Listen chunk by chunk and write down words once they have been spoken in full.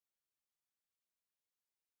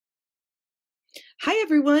Hi,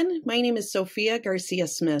 everyone. My name is Sophia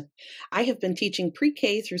Garcia-Smith. I have been teaching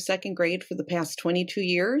pre-K through second grade for the past 22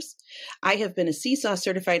 years. I have been a Seesaw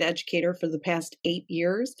Certified Educator for the past 8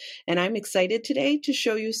 years, and I'm excited today to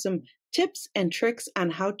show you some tips and tricks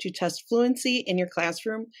on how to test fluency in your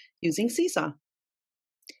classroom using Seesaw.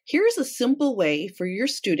 Here's a simple way for your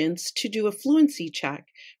students to do a fluency check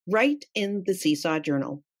right in the Seesaw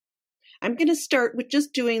journal. I'm going to start with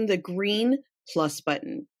just doing the green plus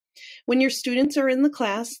button. When your students are in the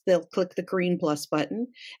class, they'll click the green plus button,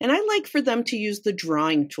 and I like for them to use the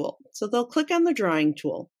drawing tool. So they'll click on the drawing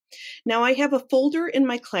tool. Now I have a folder in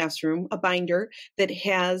my classroom, a binder, that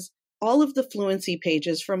has all of the fluency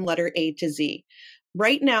pages from letter A to Z.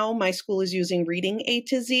 Right now, my school is using reading A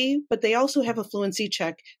to Z, but they also have a fluency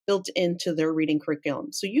check built into their reading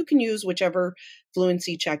curriculum. So you can use whichever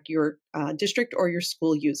fluency check your district or your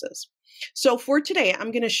school uses. So for today,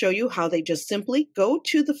 I'm going to show you how they just simply go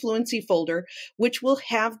to the fluency folder, which will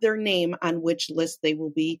have their name on which list they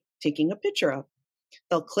will be taking a picture of.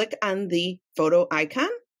 They'll click on the photo icon.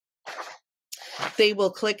 They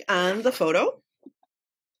will click on the photo.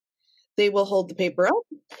 They will hold the paper up.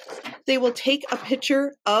 They will take a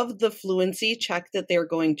picture of the fluency check that they're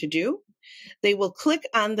going to do. They will click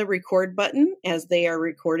on the record button as they are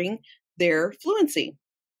recording their fluency.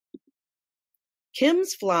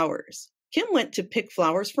 Kim's flowers. Kim went to pick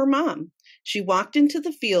flowers for Mom. She walked into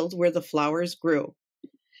the field where the flowers grew.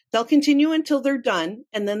 They'll continue until they're done,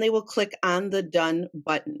 and then they will click on the Done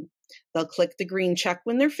button. They'll click the green check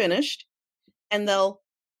when they're finished, and they'll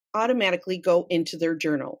automatically go into their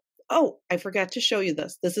journal. Oh, I forgot to show you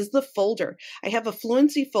this. This is the folder. I have a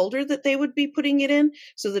fluency folder that they would be putting it in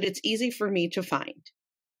so that it's easy for me to find.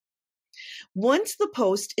 Once the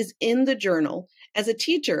post is in the journal, as a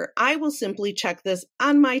teacher, I will simply check this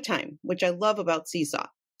on my time, which I love about Seesaw.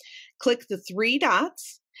 Click the 3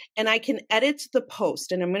 dots, and I can edit the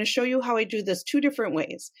post. And I'm going to show you how I do this 2 different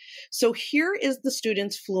ways. So here is the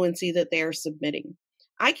student's fluency that they are submitting.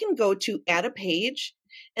 I can go to add a page,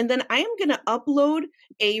 and then I am going to upload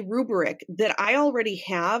a rubric that I already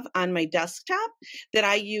have on my desktop that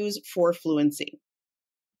I use for fluency.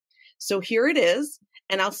 So here it is,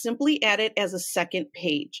 and I'll simply add it as a second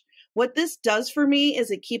page. What this does for me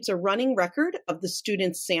is it keeps a running record of the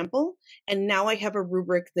student's sample, and now I have a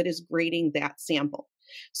rubric that is grading that sample.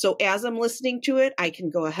 So as I'm listening to it, I can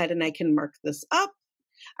go ahead and I can mark this up.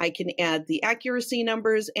 I can add the accuracy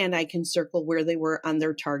numbers, and I can circle where they were on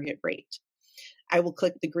their target rate. I will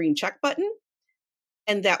click the green check button,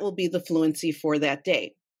 and that will be the fluency for that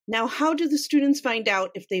day. Now, how do the students find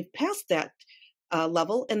out if they've passed that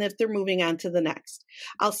level and if they're moving on to the next?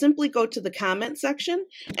 I'll simply go to the comment section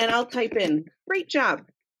and I'll type in, "Great job,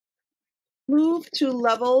 move to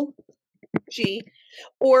level G,"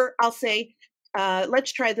 or I'll say,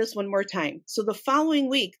 "Let's try this one more time." So the following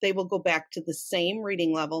week, they will go back to the same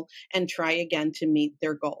reading level and try again to meet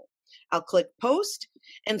their goal. I'll click post,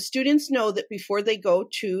 and students know that before they go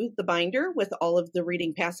to the binder with all of the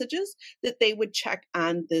reading passages, that they would check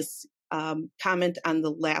on this comment on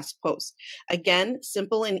the last post. Again,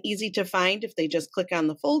 simple and easy to find if they just click on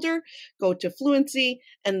the folder, go to fluency,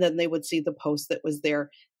 and then they would see the post that was there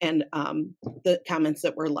and the comments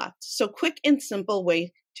that were left. So quick and simple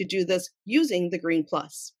way to do this using the green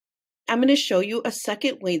plus. I'm going to show you a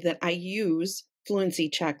second way that I use fluency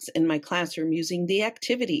checks in my classroom using the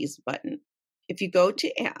activities button. If you go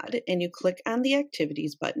to add and you click on the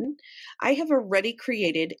activities button, I have already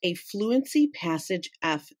created a fluency passage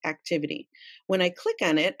F activity. When I click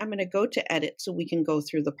on it, I'm going to go to edit so we can go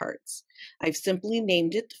through the parts. I've simply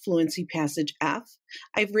named it fluency passage F.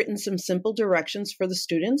 I've written some simple directions for the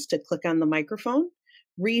students to click on the microphone,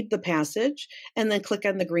 read the passage, and then click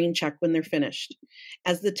on the green check when they're finished.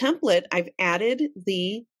 As the template, I've added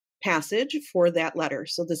the passage for that letter.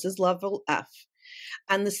 So this is level F.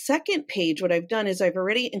 On the second page, what I've done is I've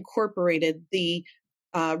already incorporated the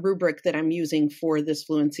rubric that I'm using for this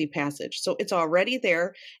fluency passage. So it's already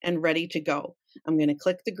there and ready to go. I'm going to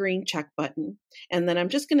click the green check button, and then I'm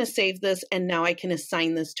just going to save this, and now I can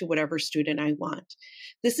assign this to whatever student I want.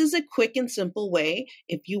 This is a quick and simple way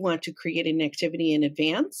if you want to create an activity in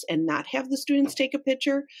advance and not have the students take a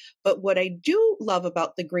picture. But what I do love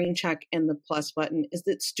about the green check and the plus button is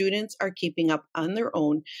that students are keeping up on their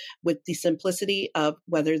own with the simplicity of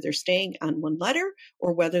whether they're staying on one letter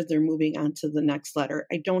or whether they're moving on to the next letter.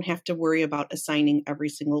 I don't have to worry about assigning every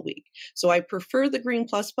single week. So I prefer the green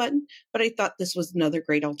plus button, but I thought this was another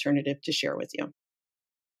great alternative to share with you.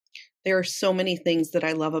 There are so many things that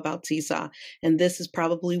I love about Seesaw, and this is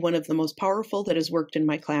probably one of the most powerful that has worked in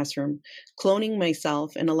my classroom. Cloning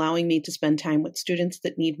myself and allowing me to spend time with students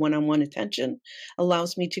that need one-on-one attention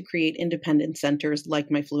allows me to create independent centers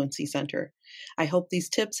like my Fluency Center. I hope these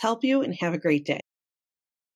tips help you and have a great day.